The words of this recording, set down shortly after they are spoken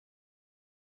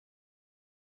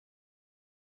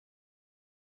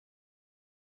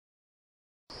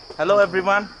Hello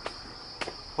everyone,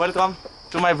 welcome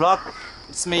to my vlog.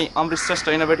 It's me, Amrit,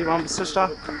 Shrestha, innovative Amrit Shrestha,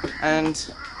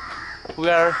 and we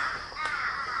are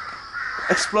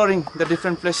exploring the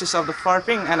different places of the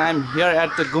Pharping, and I'm here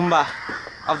at the Gumba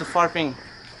of the Pharping,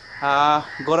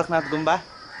 Gorakhnath Gumba,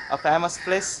 a famous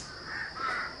place.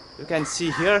 You can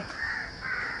see here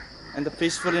in the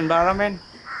peaceful environment.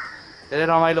 धेरै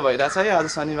रमाइलो भइरहेछ है आज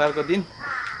शनिबारको दिन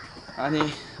अनि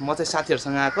म चाहिँ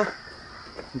साथीहरुसँग आएको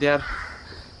देयर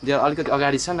अलिकति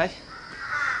अगाडि छन् है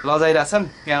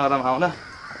लजाइराछन् क्यामेरामा आउन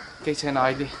केही छैन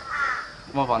अहिले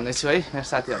म भन्दै छु है मेरो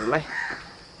साथीहरुलाई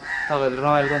तपाईहरुले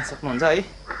रमाइलो गर्न सक्नुहुन्छ है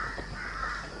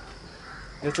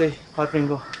यो चाहिँ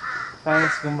फर्पिङको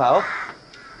फेमस गुम्बा हो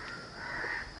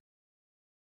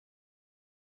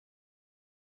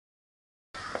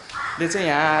ले चाहिँ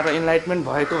यहाँ आएर इनलाइटमेन्ट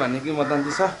भएको भन्ने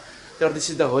किंवदन्ती छ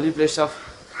This is the holy place of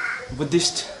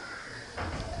Buddhist.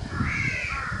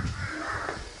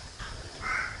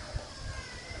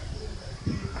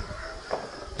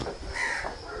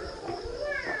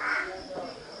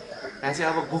 यहाँ चाहिँ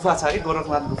अब गुफा छ है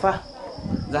गोरखनाथ गुफा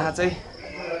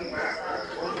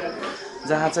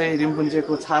जहाँ चाहिँ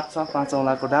रिम्पुन्चेको छाप छ पाँच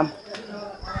औँलाको डाम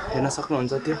हेर्न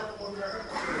सक्नुहुन्छ त्यो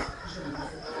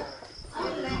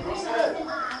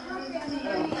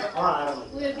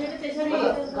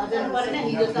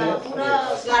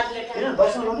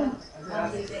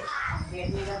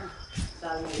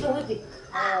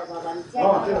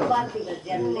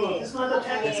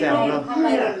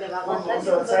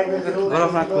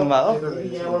गोरखनाथ गुम्बा हो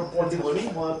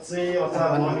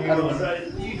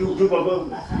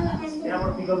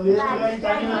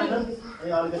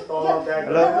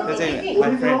Hello, this is my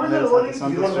friend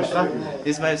Shrestha.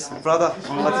 He's my brother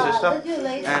Shrestha,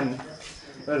 and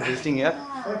we're visiting here.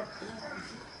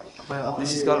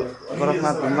 This is called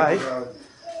Gorakhnath Gumba है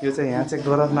यो चाहिँ यहाँ चाहिँ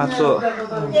गोरखनाथको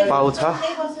पाउ छ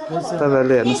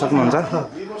तपाईहरुले हेर्न सक्नुहुन्छ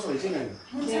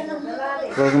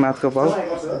गोरखनाथको पाउ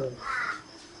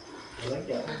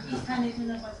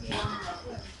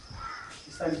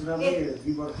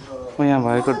यहाँ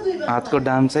भएको हातको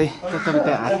डाम चाहिँ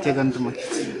तपाईको हात चेक गर्नु म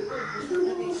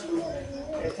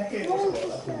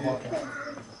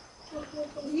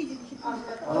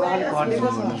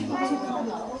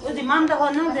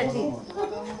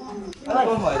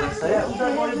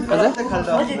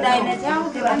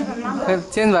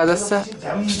चेन्ज भयो जस्तो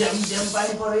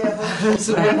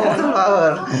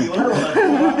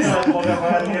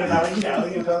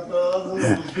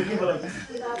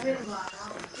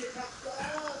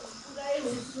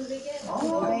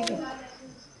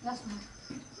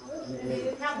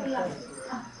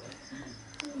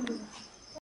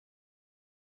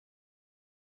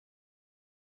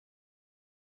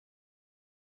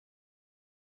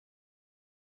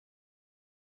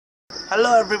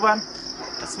Hello everyone,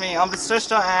 it's me Amrit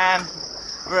Shrestha and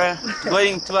we're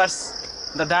going towards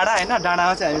the Dada हैन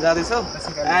डाँडामा चाहिँ हामी जाँदै छौं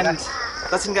and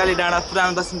दक्षिणकाली डाँडा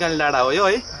पुरानो दक्षिणकाली डाँडा हो यो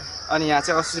है अनि यहाँ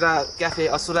चाहिँ असुरा क्याफे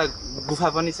असुरा गुफा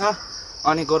पनि छ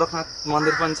अनि गोरखनाथ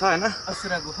मन्दिर पनि छ हैन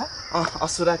असुरा गुफा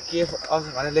असुरा केभ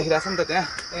भनेर लेखिरहेछ नि त त्यहाँ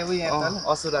ए उ यहाँ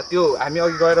असुरा त्यो हामी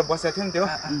अघि गएर बसेको थियौ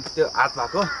नि त्यो हात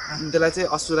भएको त्यसलाई चाहिँ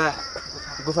असुरा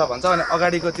गुफा भन्छ अनि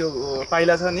अगाडिको त्यो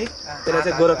पाइला छ नि त्यसलाई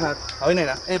चाहिँ गोरखनाथ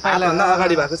हैन ए पाइला भन्दा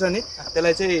अगाडि भएको छ नि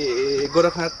त्यसलाई चाहिँ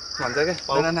गोरखनाथ भन्छ के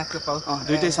गोरखनाथको पाउ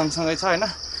दुईटै सँगसँगै छ हैन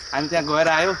हामी त्यहाँ गएर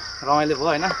आयो रमाइलो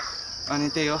भयो हैन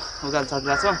अनि त्यही हो उकाल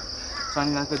चढिरहेछ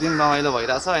शनिबारको दिन रमाइलो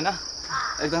भइरहेछ हैन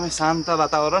एकदमै शान्त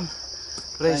वातावरण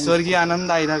पुरै स्वर्गीय आनन्द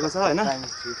आइरहेको छ हैन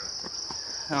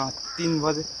 3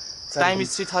 बजे टाइम इज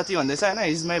 3:30 भन्दैछ हैन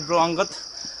इज माई ब्रो अंगत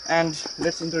and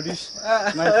let's introduce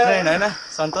my friend हैन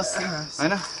सन्तोष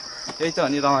हैन यही त हो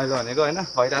नि रमाइलो भनेको हैन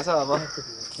भइराछ अब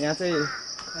यहाँ चाहिँ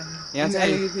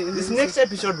this next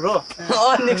episode bro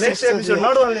next episode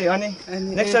not only अनि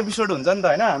next episode हुन्छ नि त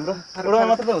हैन हाम्रो एउटा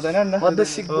मात्र त हुँदैन नि त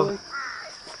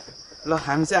ल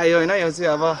हामी चाहिँ आयो हैन यो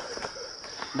चाहिँ अब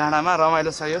डाँडामा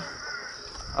रमाइलो छ यो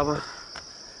अब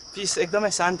पिस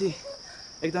एकदमै शान्ति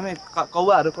एकदमै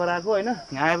कौवाहरु कराएको हैन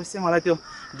यहाँ आएपछि मलाई त्यो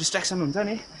डिस्ट्र्याक्सन हुन्छ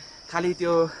नि खाली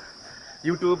त्यो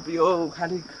युट्युब यो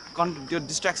खाली त्यो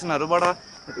डिस्ट्र्याक्सनहरुबाट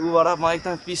उबाट म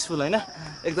एकदम पिसफुल हैन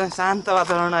एकदम शान्त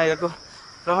वातावरण आएको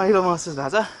रमाइलो महसुस भएको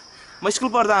छ म स्कुल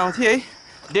पढ्दा आउँथे है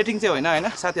डेटिङ चाहिँ होइन हैन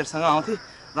साथीहरुसँग आउँथे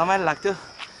रमाइलो लाग्थ्यो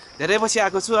धेरै पछि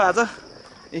आएको छु आज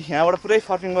यहाँबाट पुरै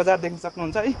फर्पिङ बजार देख्न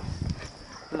सक्नुहुन्छ है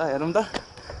ल हेरौँ त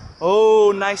ओ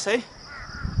नाइस है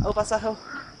औ पासा हो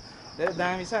धेरै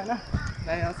दामी छ हैन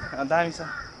दामी छ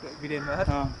भिडियोमा है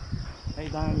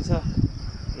दामी छ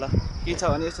ल के छ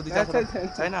भने यस्तो दुई चार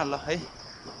छैन ल है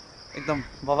एकदम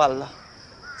बवाल ल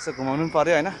यसो घुमाउनु पनि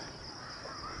पर्यो हैन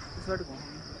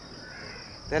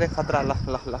धेरै खतरा ल ल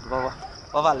ल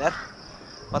बवाल यार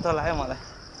खतरा लाग्यो मलाई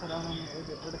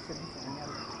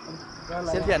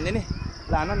सेल्फी हान्ने नि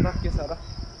ल हान नि त के छ र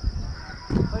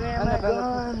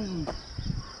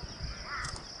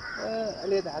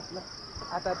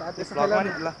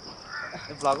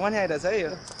भ्लगमा नि आइरहेछ है यो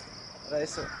र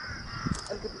यसो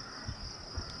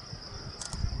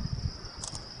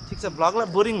ठिक छ भ्लगलाई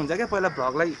बोरिङ हुन्छ क्या पहिला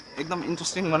भ्लगलाई एकदम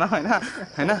इन्ट्रेस्टिङ बनाऊ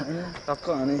होइन टक्क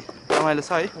अनि रमाइलो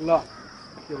छ है ल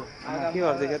के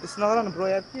गर्दै क्या त्यस्तो नगर न ब्रो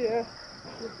यार के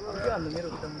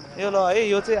यो ल है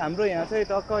यो चाहिँ हाम्रो यहाँ चाहिँ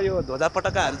टक्क यो ध्वजा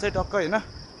पटकाहरू चाहिँ टक्क होइन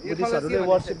बुद्धिस्टहरूले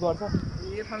वर्सिप गर्छ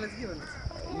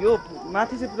यो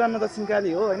माथि चाहिँ पुरानो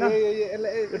दक्षिणकाली हो होइन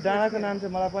यो डाँडाको नाम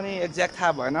चाहिँ मलाई पनि एक्ज्याक्ट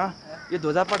थाहा भएन यो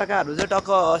ध्वजा पटकाहरू चाहिँ टक्क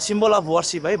सिम्बल अफ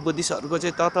वर्सिप है बुद्धिस्टहरूको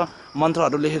चाहिँ त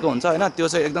मन्त्रहरू लेखेको हुन्छ होइन त्यो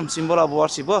चाहिँ एकदम सिम्बल अफ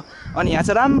वर्सिप हो अनि यहाँ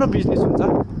चाहिँ राम्रो बिजनेस हुन्छ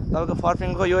तपाईँको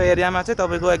फर्पिङको यो एरियामा चाहिँ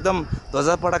तपाईँको एकदम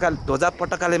ध्वजा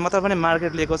पटकाले मात्र पनि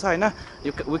मार्केट लिएको छ होइन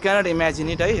वी क्यानट इमेजिन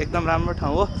इट है एकदम राम्रो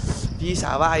ठाउँ हो पिस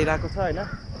हावा आइरहेको छ होइन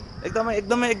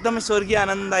एकदमै स्वर्गीय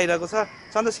आनन्द आइरहेको छ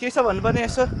सन्तोष के छ भन्नुपर्ने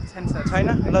यसो छैन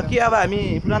ल के अब हामी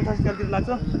पुरानो दक्षिणकालीतिर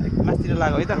लाग्छौँ माथितिर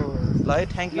लाग्यो है त ल है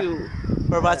thank you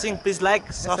for watching please like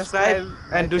subscribe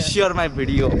and do share my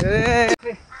video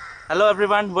hello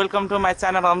everyone welcome to my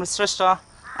channel Amrit Shrestha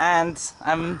and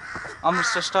I am Amrit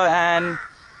Shrestha and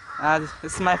this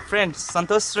is my friend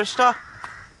Santosh Shrestha.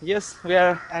 Yes, we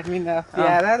are admin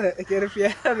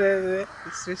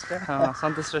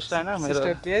Santosh Shrestha हैन मेरो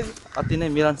page अति नै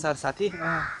मिलनसार साथी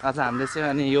आज हामीले चाहिँ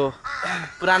अनि यो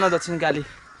पुरानो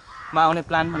दक्षिणकालीमा आउने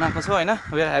प्लान बनाएको छौँ हैन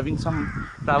we are having some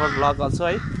travel vlog also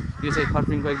है यो चाहिँ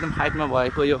फर्पिङको एकदम हाइटमा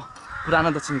भएको यो पुरानो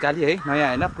दक्षिणकाली है नयाँ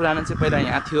हैन पुरानो चाहिँ पहिला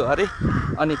यहाँ थियो अरे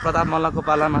अनि प्रताप मल्लको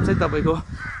पालामा चाहिँ तपाईको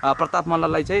प्रताप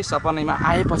मल्ललाई चाहिँ सपनामा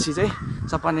आएपछि चाहिँ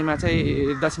सपनामा चाहिँ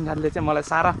दक्षिणकालीले चाहिँ मलाई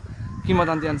सारा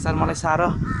किंवदन्ती अनुसार मलाई सारा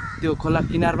त्यो खोला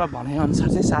किनारमा भने अनुसार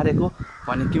चाहिँ सारेको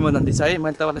भन्ने किंवदन्ती छ है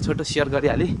मैले तपाईलाई छोटो सेयर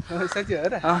गरिहालेँ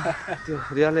त्यो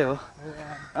रियलै हो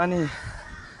अनि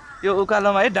यो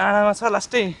उकालोमा है डाँडामा छ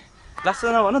लास्टै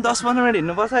नभनौँ 10-15 मिनट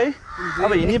हिँड्नुपर्छ है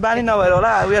अब हिँडी बानी नभएर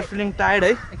होला वी आर फिलिङ टायर्ड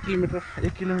है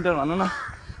 1 किलोमिटर भनौँ न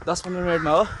 10-15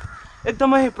 मिनटमा हो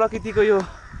एकदमै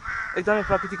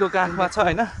प्रकृतिको काखमा छ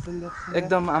होइन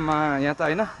एकदम आमा यहाँ त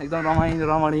होइन एकदम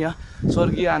रमणीय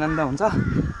स्वर्गीय आनन्द हुन्छ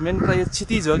मेन त यो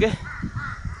क्षितिज हो क्या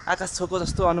आकाश छोको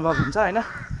जस्तो अनुभव हुन्छ होइन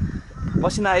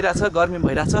पसिना आइरहेछ गर्मी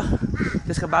भइरहेछ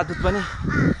त्यसको बावजुद पनि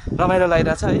रमाइलो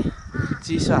लागिरहेछ है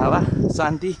चिसो हावा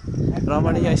शान्ति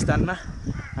रमणीय स्थानमा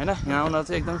होइन यहाँ आउन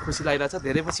चाहिँ एकदम खुसी लागिरहेछ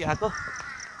धेरै पछि आएको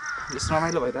यस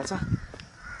रमाइलो भइरहेछ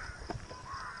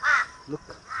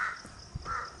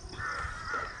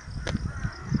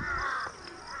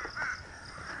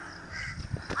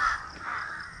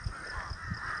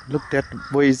look that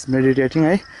boy is meditating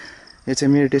है यो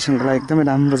चाहिँ मेडिटेसनको लागि एकदमै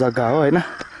राम्रो जग्गा हो होइन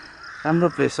राम्रो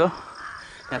प्लेस हो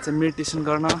यहाँ चाहिँ मेडिटेसन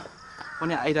गर्न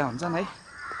पनि आइरहेको हुन्छन् है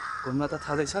घुम्न त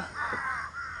थाल्दैछ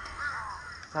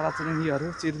चराचुरुङ्गीहरू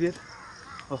चिरबिर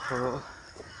ओहो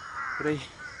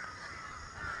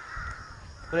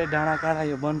पुरै डाँडा काँडा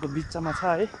यो वनको बिचमा छ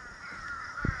है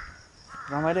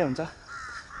रमाइलो हुन्छ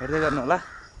हेर्दै गर्नु होला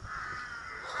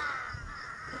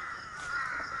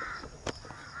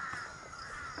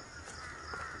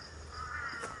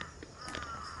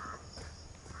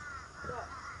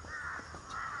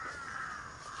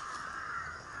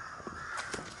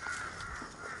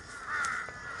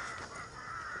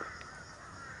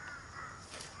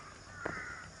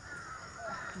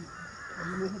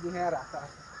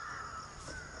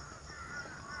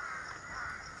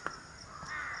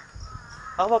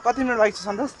अब कति मिनट लाग्छ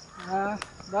सन्तोष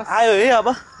आयो है अब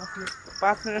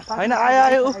 5 मिनट होइन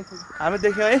आयो हामी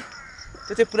देख्यौँ है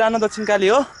त्यो चाहिँ पुरानो दक्षिणकाली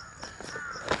हो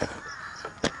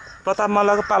प्रताप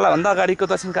मल्लको पालाभन्दा अगाडिको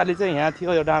दक्षिणकाली चाहिँ यहाँ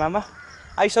थियो यो डाँडामा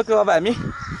आइसक्यो अब हामी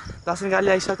दक्षिणकाली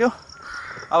आइसक्यो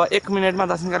अब 1 मिनटमा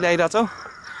दक्षिणकाली आइरहेछौँ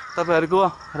तपाईँहरूको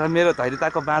र मेरो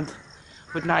धैर्यताको बाँध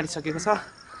फुट्न आँटिसकेको छ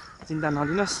चिन्ता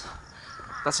नलिनुहोस्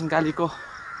दक्षिणकालीको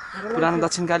पुरानो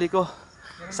दक्षिणकालीको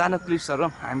सानो क्लिप्सहरू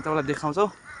हामी तपाईँलाई देखाउँछौँ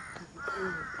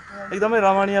एकदमै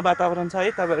रमणीय वातावरण छ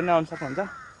है तपाईँहरू नै आउन सक्नुहुन्छ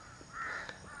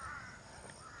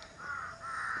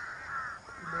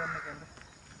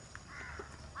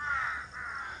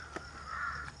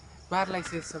बारलाई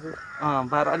चाहिँ सबै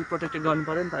बार अलिक प्रोटेक्टेड गर्नु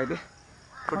पऱ्यो नि त अहिले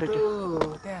प्रोटेक्टेड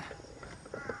त्यहाँ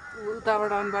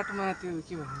उताबाट आउने बाटोमा त्यो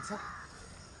के भनिन्छ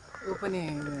ऊ पनि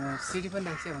सिडी पनि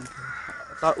राख्छ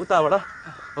भन्थ्यो उताबाट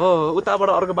हो उताबाट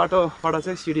अर्को बाटोबाट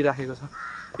चाहिँ सिडी राखेको छ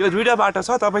यो दुईवटा बाटो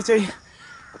छ तपाईँ चाहिँ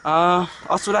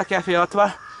असुरा क्याफे अथवा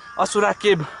असुरा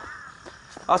केभ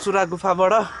असुरा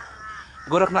गुफाबाट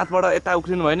गोरखनाथबाट यता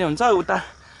उक्लिनु भयो भने हुन्छ उता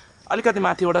अलिकति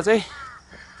माथिबाट चाहिँ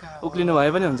उक्लिनु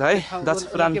भए पनि हुन्छ है दक्षिण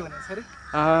पुरानो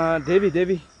देवी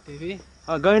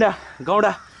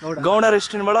गौडा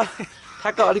रेस्टुरेन्टबाट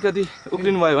ठ्याक्क अलिकति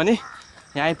उक्लिनु भयो भने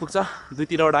यहाँ आइपुग्छ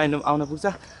 2-3 वटा आउन पुग्छ।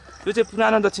 यो चाहिँ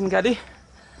पुरानो दक्षिणकाली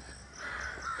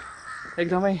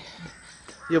एकदमै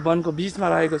यो वनको बीचमा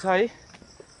रहेको छ है।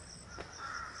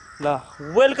 ल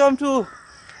वेलकम टु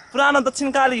पुरानो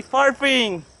दक्षिणकाली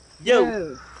फर्पिङ। यो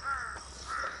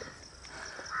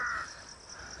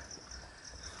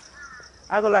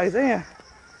आगो लागेछ यहाँ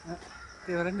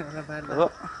हो,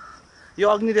 यो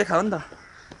अग्निरेखा हो नि त,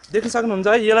 देख्न सक्नुहुन्छ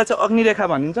है। यसलाई चाहिँ अग्निरेखा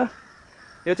भनिन्छ।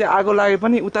 यो चाहिँ आगो लागे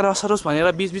पनि उता नसरोस्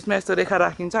भनेर बिचबिचमा यस्तो रेखा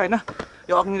राखिन्छ होइन।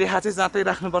 यो अग्निरेखा चाहिँ जाँतै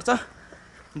राख्नुपर्छ।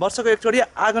 वर्षको एकचोटि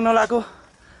आगो नलागो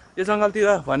यो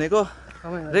जङ्गलतिर भनेको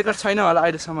रेकर्ड छैन होला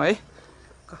अहिलेसम्म है।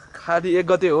 खालि 1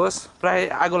 गते होस् प्राय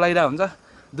आगो लागिरहेको हुन्छ।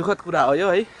 दुःखद कुरा हो यो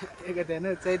है। 1 गते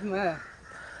होइन, चैतमा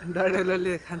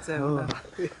डडेलोले खान्छ,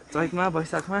 चैतमा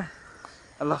वैशाखमा।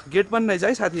 ल गेट पनि रहेछ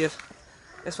है साथीहरू,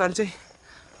 यसपालि चाहिँ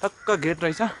टक्क गेट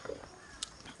रहेछ।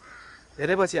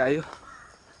 धेरै पछि आयो।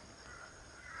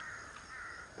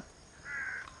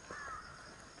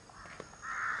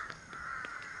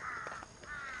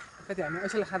 कति हामी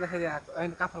यसले खाँदाखेरि आएको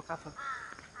होइन, काफल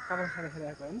खाँदाखेरि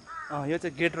आएको होइन। यो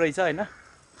चाहिँ गेट रहेछ होइन।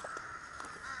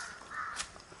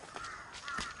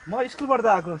 म स्कुलबाट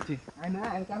आएको थिएँ होइन,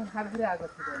 हामी काफल खाँदाखेरि आएको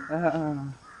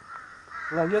थियो।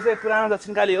 ल यो चाहिँ पुरानो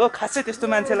दक्षिणकाली हो। खासै त्यस्तो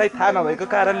मान्छेलाई थाहा नभएको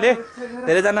कारणले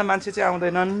धेरैजना मान्छे चाहिँ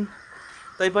आउँदैनन्।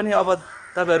 तैपनि अब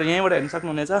तपाईँहरू यहीँबाट हेर्न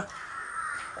सक्नुहुनेछ।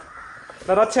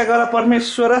 र रक्षा गर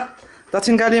परमेश्वर,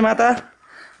 दक्षिणकाली माता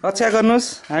रक्षा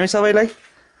गर्नुहोस् हामी सबैलाई।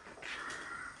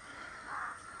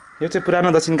 यो चाहिँ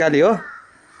पुरानो दक्षिणकाली हो।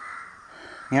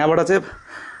 यहाँबाट चाहिँ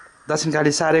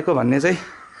दक्षिणकाली सारेको भन्ने चाहिँ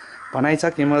भनाइ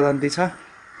छ, किंवदन्ती छ।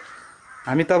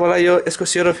 हामी तपाईँलाई यो यसको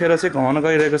सेरोफेरो चाहिँ घुमाउन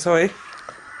गइरहेको छौँ है।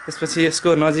 त्यसपछि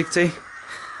यसको नजिक चाहिँ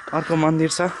अर्को मन्दिर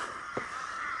छ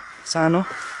सानो।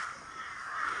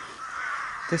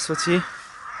 त्यसपछि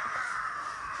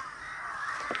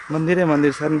मन्दिर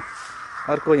छन्।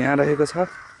 अर्को यहाँ रहेको छ।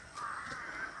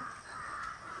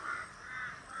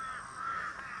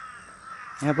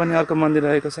 यहाँ पनि अर्को मन्दिर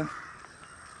रहेको छ।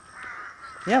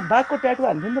 यहाँ बाघको ट्याटु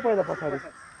हान्थ्यो नि त पहिला पछाडि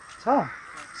छ,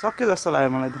 सक्यो जस्तो लाग्यो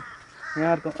मलाई त।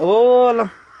 यहाँ अर्को ओ ल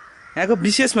यहाँको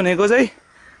विशेष भनेको चाहिँ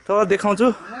तपाईँ देखाउँछु।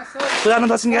 पुरानो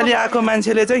दक्षिणकाली आएको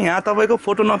मान्छेले चाहिँ यहाँ तपाईँको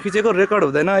फोटो नखिचेको रेकर्ड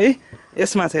हुँदैन है।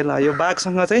 यसमा चाहिँ ल यो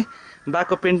बाघसँग चाहिँ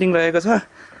बाघको पेन्टिङ रहेको छ।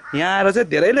 यहाँ आएर चाहिँ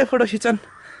धेरैले फोटो खिच्छन्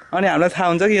अनि हामीलाई थाहा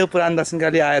हुन्छ कि यो पुरानो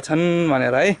दक्षिणकाली आएछन्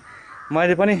भनेर है।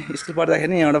 मैले पनि स्कुल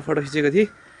पढ्दाखेरि यहाँबाट फोटो खिचेको थिएँ।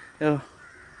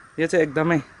 यो चाहिँ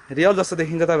एकदमै रियल जस्तो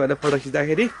देखिन्छ तपाईँहरूले फोटो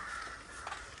खिच्दाखेरि।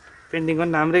 पेन्टिङ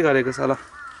पनि राम्रै गरेको छ ल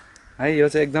है। यो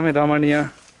चाहिँ एकदमै रमणीय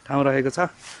ठाउँ रहेको छ,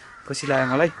 खुसी लाग्यो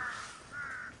मलाई।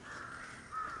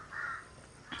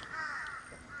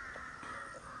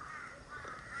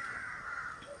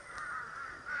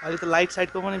 अहिले त लाइट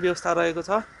साइटको पनि व्यवस्था रहेको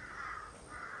छ।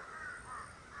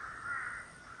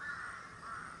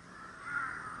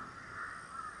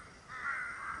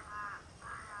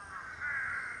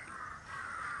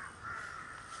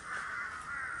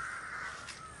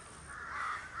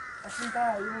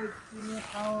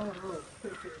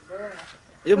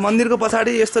 यो मन्दिरको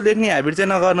पछाडि यस्तो लेख्ने ह्याबिट चाहिँ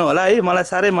नगर्नु होला है। मलाई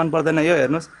साह्रै मन पर्दैन यो।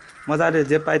 हेर्नुहोस् मजाले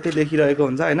जे पाए त्यही लेखिरहेको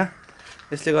हुन्छ होइन।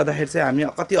 यसले गर्दाखेरि चाहिँ हामी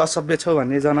कति असभ्य छौँ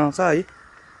भन्ने जनाउँछ है।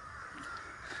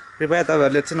 कृपया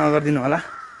तपाईँहरूले चाहिँ नगरिदिनु होला।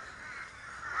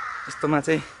 यस्तोमा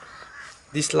चाहिँ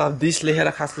दिस लेखेर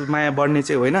खास माया बढ्ने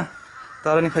चाहिँ होइन,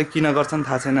 तर नि खै किन गर्छन्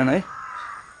थाहा छैनन् है।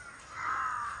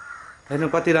 हेर्नु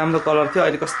कति राम्रो कलर थियो,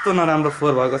 अहिले कस्तो नराम्रो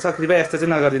फोहोर भएको छ। कृपया यस्तो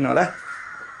चाहिँ नगरिदिनु होला।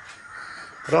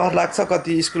 रहर लाग्छ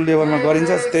कति स्कुल लेभलमा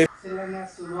गरिन्छ त्यही।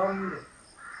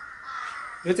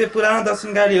 यो चाहिँ पुरानो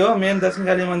दक्षिणकाली हो, मेन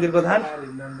दक्षिणकाली मन्दिरको थान।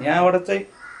 यहाँबाट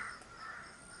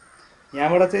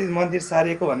चाहिँ मन्दिर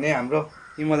सारिएको भन्ने हाम्रो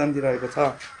किंवदन्ती रहेको छ।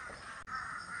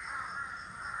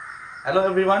 हेलो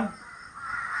एभ्रिवान,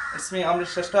 इट्स मी अमृत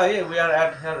श्रेष्ठ है। वी आर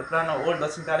एट हियर पुरानो ओल्ड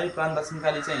दक्षिणकाली। पुरानो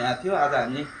दक्षिणकाली चाहिँ यहाँ थियो। आज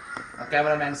हामी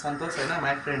क्यामेराम्यान सन्तोष होइन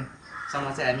माई फ्रेन्डसँग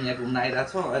चाहिँ हामी यहाँ घुम्न आइरहेको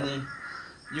छौँ। अनि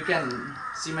you can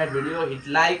see my video, hit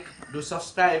like, do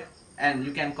subscribe, and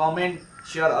you can comment,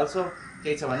 share also.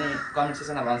 केही छ भने कमेन्ट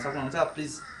सेक्सनमा भन्न सक्नुहुन्छ।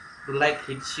 Please do like,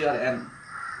 hit share and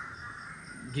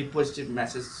give positive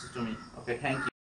message to me. Okay, thank you.